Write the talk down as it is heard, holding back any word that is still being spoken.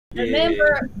Yeah.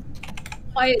 Remember,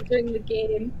 quiet during the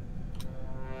game.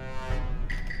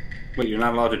 Wait, you're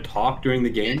not allowed to talk during the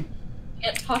game? You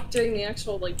can't talk during the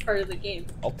actual like part of the game.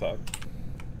 I'll talk.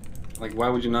 Like, why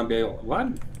would you not be able? What?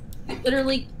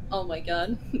 Literally, oh my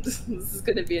god, this is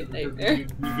gonna be a nightmare. You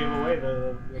give away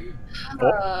the...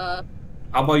 Uh,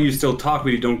 How about you still talk,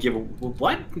 but you don't give a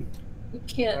what? you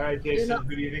can't. Alright, you're Jason, not-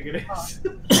 who do you think it is?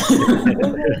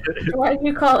 Why do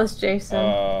you call us Jason?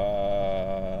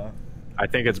 I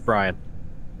think it's Brian.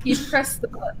 You press the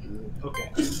button.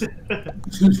 Okay.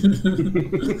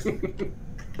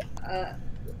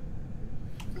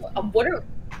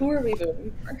 Who are we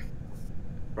voting for?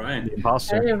 Brian. The I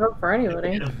imposter. didn't vote for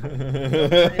anybody.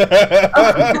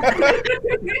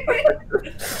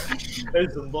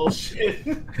 There's some bullshit.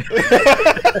 It'd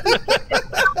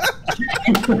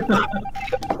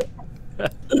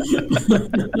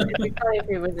be funny if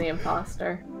he was the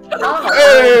imposter.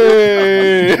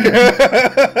 Hey!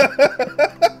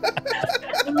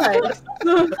 Nice.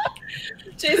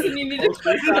 Jason, you need to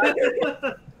click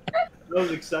that. I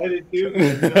was excited too.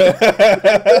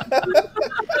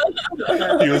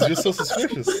 He was just so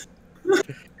suspicious.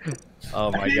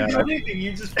 Oh I my didn't do god. anything.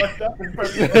 You just fucked up in front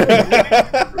of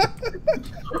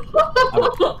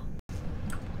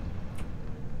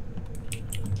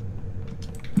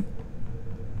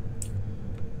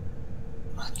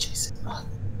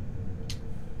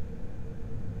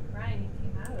Ryan, you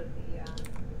came out of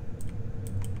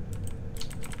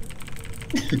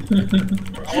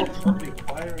We're all fucking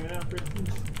quiet right now, Kristen.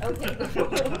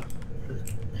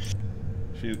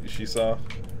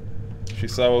 She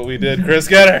saw what we did. Chris,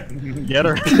 get her. Get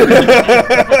her.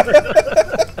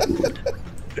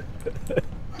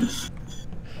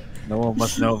 No one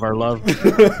must know of our love.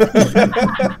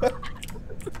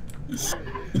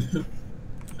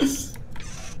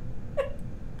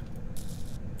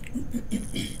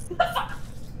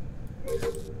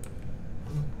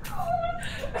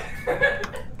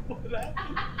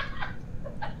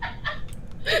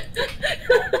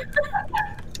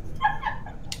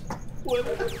 What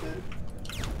happened?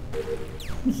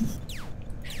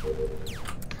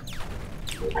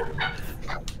 What happened?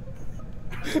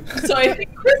 So I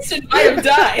think Kristen might have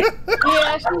died.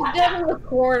 Yeah, she's dead in the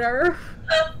corner.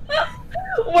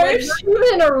 Where Like, is not she? even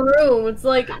in a room. It's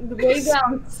like way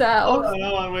down Hold south.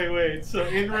 on, wait. So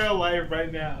in real life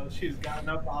right now, she's gotten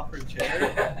up off her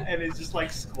chair and is just like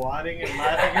squatting and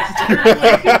laughing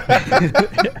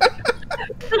hysterically.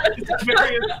 It's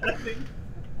very upsetting.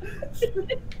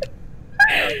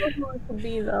 I don't know what it could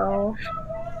be though.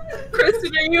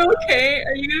 Kristen, are you okay?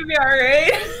 Are you gonna be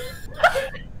alright?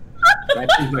 That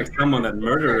seems like someone that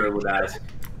murdered her would ask.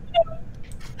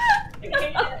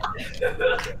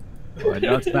 Well, I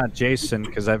know it's not Jason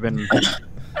because I've been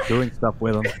doing stuff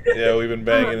with him. Yeah, we've been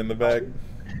banging in the back.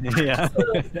 Yeah.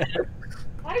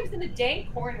 I was in a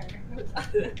dang corner.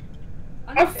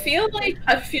 I feel like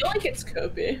it's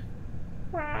Kobe.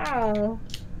 Wow.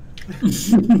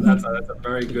 That's a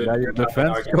very good. Got your defense,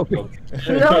 argument.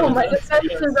 No, my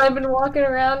defense is I've been walking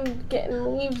around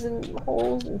getting leaves and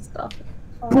holes and stuff.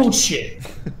 Bullshit.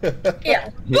 Yeah.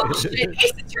 Bullshit.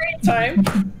 It's train time.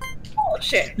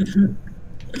 Bullshit.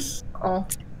 Oh.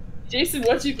 Jason,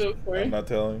 what'd you vote for? I'm not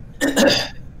telling.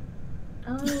 I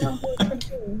don't know who it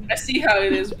could be. I see how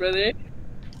it is, brother.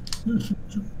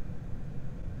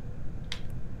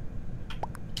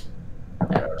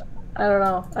 I don't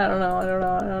know.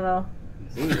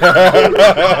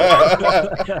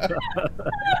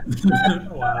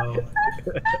 Wow.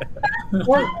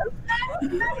 What?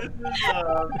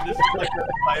 This is like a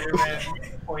Spider-Man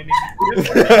pointing.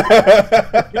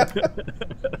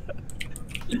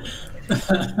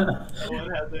 No one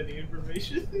has any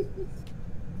information.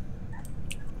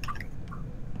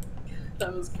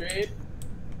 That was great.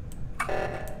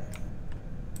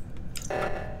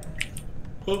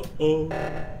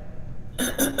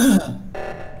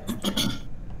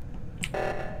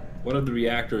 What are the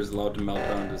reactors allowed to melt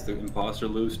down? Does the imposter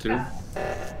lose too?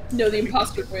 No, the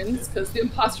imposter wins because the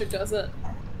imposter doesn't.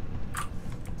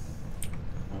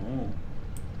 Oh.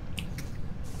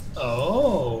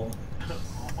 Oh.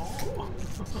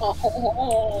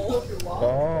 Oh.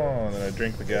 Oh, and then I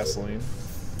drink the gasoline.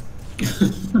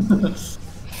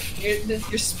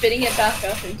 You're spitting it back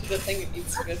up into the thing it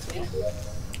needs to go to.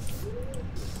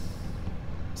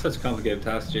 Such a complicated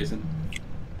task, Jason.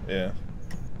 Yeah.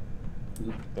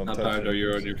 Don't How touch tired me. are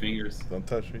you on your fingers? Don't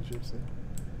touch me, Gypsy.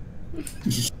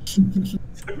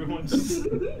 Everyone's just...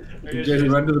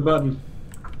 Jason, run to the button.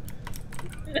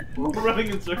 We're running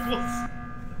in circles.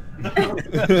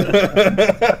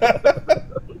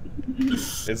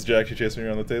 It's Jack. You chasing me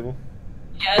around the table.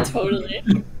 Yeah, totally.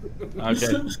 Okay.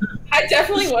 I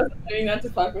definitely wasn't doing that to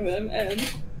fuck with him,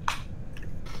 and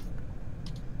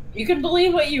you can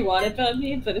believe what you want about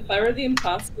me, but if I were the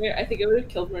imposter, I think I would have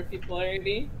killed more people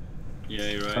already. Yeah,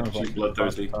 you're right. Sounds She's like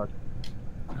bloodthirsty. fuck.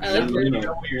 I like You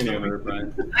her. know her,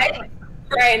 Brian.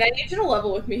 Brian, I need you to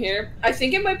level with me here. I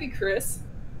think it might be Chris.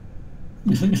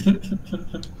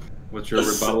 What's your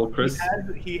rebuttal, Chris?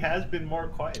 He has been more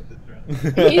quiet this round.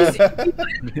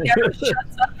 He never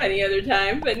shuts up any other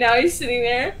time, but now he's sitting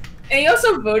there. And he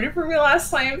also voted for me last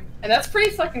time, and that's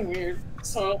pretty fucking weird.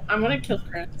 So I'm gonna kill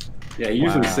Chris. Yeah, he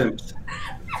usually Wow. simps.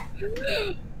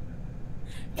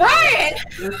 Brian!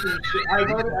 Listen, I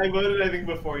voted, I think,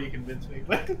 before you convinced me.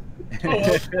 I didn't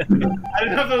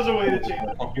know if there was a way to change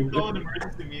it. If you call an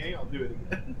emergency meeting, I'll do it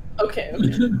again. Okay.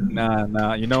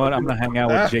 Nah. You know what? I'm gonna hang out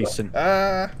with Jason.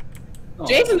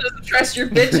 Jason doesn't trust your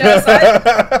bitch ass.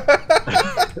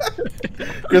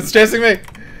 Chris is chasing me.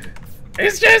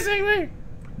 He's chasing me.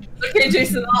 Okay,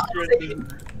 Jason,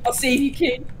 I'll save you,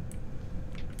 kid.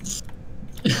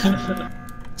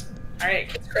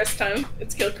 Alright, it's Chris time.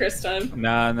 It's kill Chris time.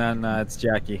 Nah. It's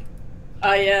Jackie.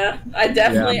 Oh yeah, I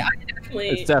definitely.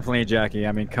 It's definitely Jackie.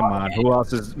 I mean, come on. Who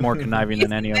else is more conniving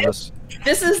than any of us?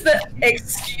 This is the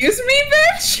excuse me,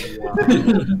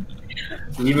 bitch.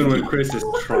 Even when Chris is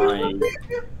trying.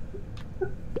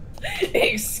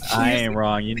 Excuse I ain't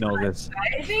wrong. You know this.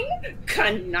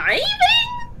 Conniving?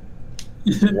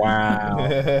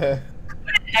 Wow.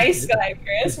 Nice guy,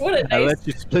 Chris. What a I nice. let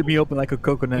you split me open like a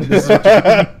coconut. This is what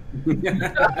you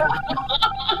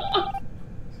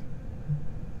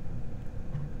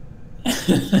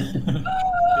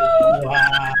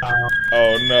Wow.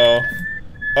 Oh no.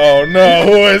 Oh no.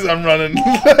 Who is? I'm running.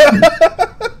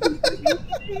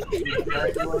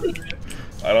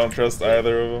 I don't trust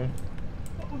either of them.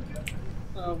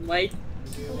 Oh my.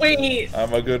 Wait,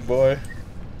 I'm a good boy.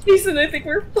 Jason, I think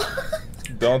we're.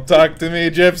 Don't talk to me,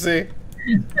 Gypsy.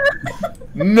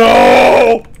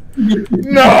 No!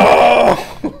 No!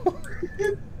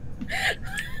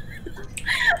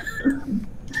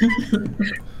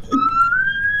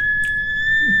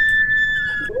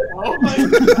 Oh my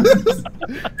god.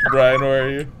 Brian, where are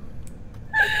you?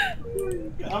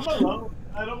 I'm alone.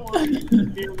 I don't want to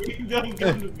be here. Don't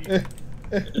come to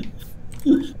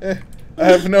me. I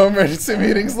have no emergency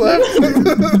meetings left.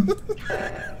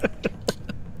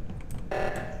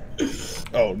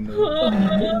 Oh no. Oh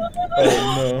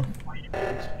no.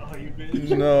 Oh, you bitch.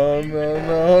 No,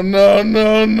 no, no, no,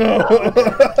 no, no.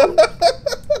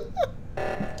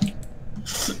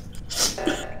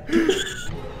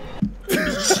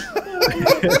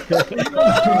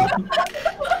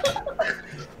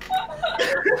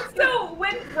 So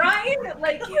when Brian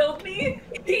like killed me,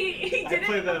 he I did it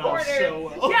played in the that off corner.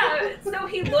 so well. Yeah, so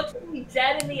he looked me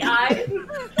dead in the eyes.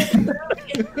 And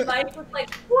the mic was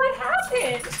like, "What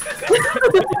happened?"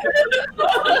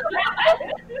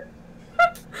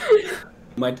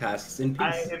 My tasks in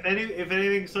peace. If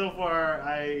anything so far,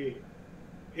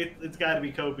 it's got to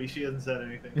be Kobe. She hasn't said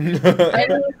anything.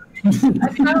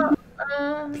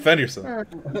 Defend yourself.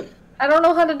 I don't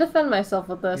know how to defend myself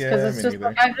with this because Yeah, it's me just neither.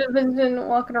 like I've just been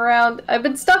walking around. I've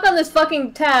been stuck on this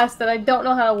fucking task that I don't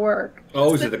know how to work.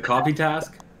 Oh, is it the coffee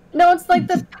task? No, it's like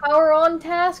the power on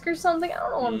task or something. I don't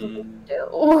know what I'm supposed to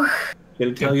do.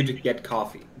 It'll tell you to get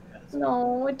coffee.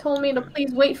 No, it told me to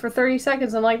please wait for 30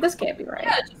 seconds. I'm like, this can't be right.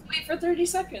 Yeah, just wait for 30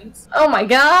 seconds. Oh my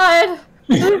god!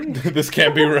 This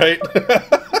can't be right.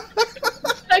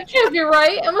 That can't be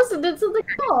right. I must have did something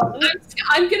wrong.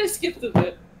 I'm gonna skip the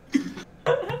bit.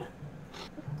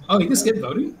 Oh, you can skip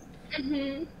voting?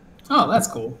 Mm-hmm. Oh, that's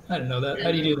cool. I didn't know that.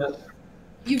 How do you do that?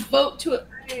 You vote to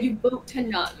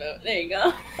not vote. There you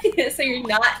go. So you're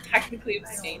not technically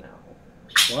abstaining.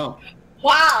 Wow.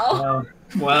 Wow.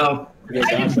 Wow. Good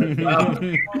job. Wow.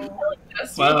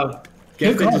 Dusty. Wow.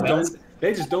 Guess Good call,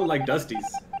 they just don't like Dusties.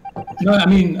 No, I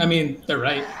mean, they're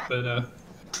right, but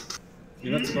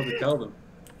You're not supposed to tell them.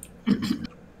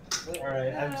 All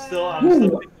right, I'm still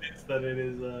convinced that it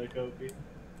is Kobe.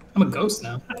 I'm a ghost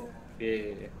now.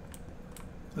 Yeah.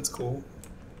 That's cool.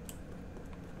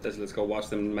 Let's go watch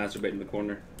them masturbate in the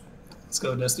corner. Let's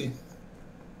go, Dusty.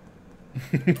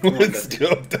 Let's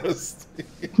go, Dusty.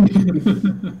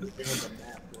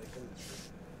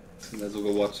 Let's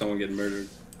go watch someone get murdered.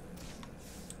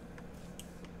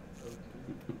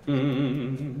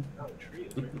 Oh, tree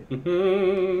is right here.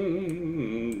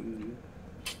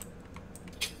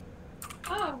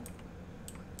 Oh.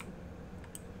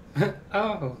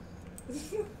 Oh.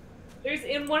 There's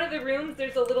in one of the rooms.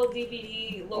 There's a little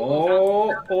DVD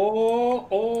logo.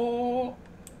 Oh.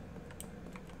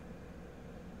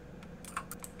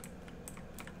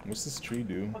 What's this tree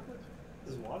do?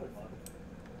 This is water bottle.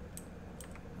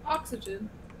 oxygen.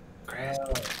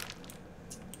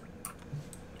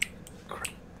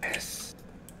 Yes.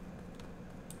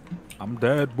 I'm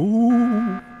dead.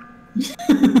 Boo.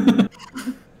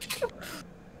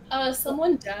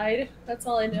 Someone died. That's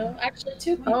all I know. Actually,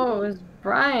 2 people. Oh, it was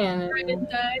Brian. Brian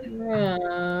died.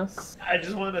 Yes. I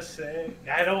just want to say,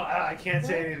 I can't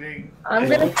say anything. I'm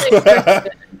gonna say Kristen.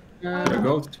 There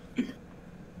goes.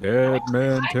 Dead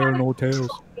man tell no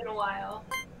tales. In a while.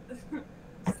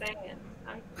 Saying.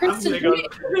 Kristen,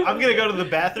 I'm gonna go to the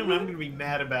bathroom. I'm gonna be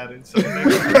mad about it. So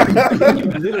You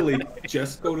literally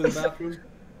just go to the bathroom.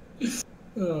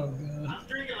 Oh god. I'm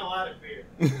drinking a lot of beer.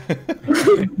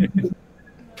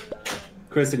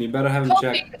 Kristen, you better have him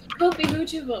check. Kofi,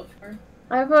 who'd you vote for?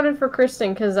 I voted for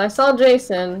Kristen because I saw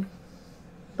Jason,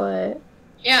 but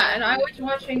Yeah, and I was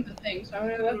watching the thing, so I'm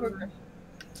gonna vote for Kristen.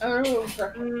 I'm gonna vote for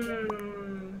her.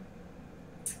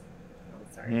 Oh,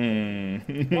 sorry.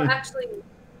 Well, actually,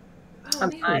 I'm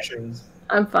man. fine. Sure it was,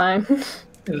 I'm fine.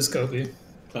 it was Kobe.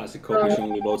 Classic Kobe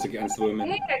only votes against I women.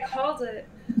 think I called it.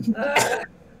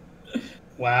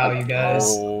 Wow, you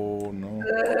guys. Oh no!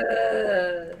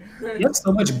 You have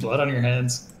so much blood on your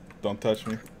hands. Don't touch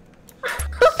me!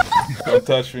 Don't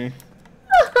touch me!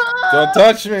 Don't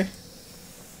touch me!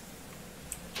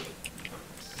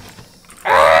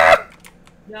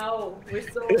 No, we're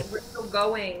still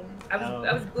going. I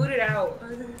was booted out.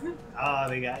 Oh,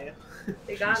 they got you.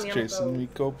 They got She's me. chasing me,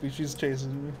 Kobe. She's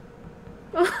chasing me.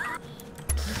 I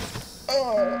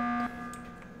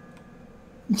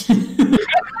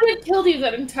could have killed you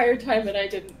that entire time, and I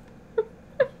didn't.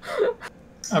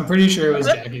 I'm pretty sure it was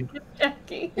Jackie.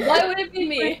 Jackie. Why would it be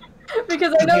me?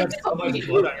 Because I You know have so much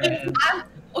blood on your hands.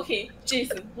 Okay,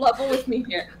 Jason, level with me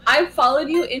here. I followed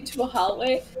you into a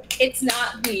hallway. It's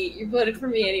not me. You voted for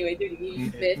me anyway, didn't you,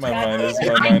 you bitch? My mind is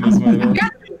made up.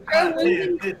 You're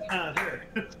losing. It's not her.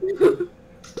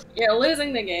 You're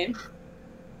losing the game.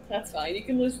 That's fine. You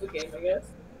can lose the game, I guess.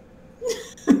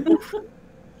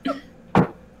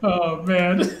 Oh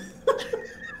man.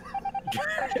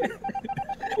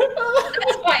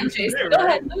 That's fine, Jason. Go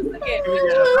ahead, lose the game.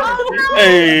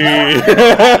 Hey!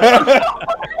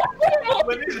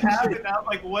 When it happened, I'm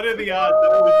like, what are the odds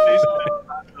that it was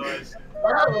Jason?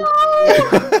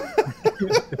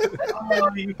 Oh,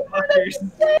 you fuckers.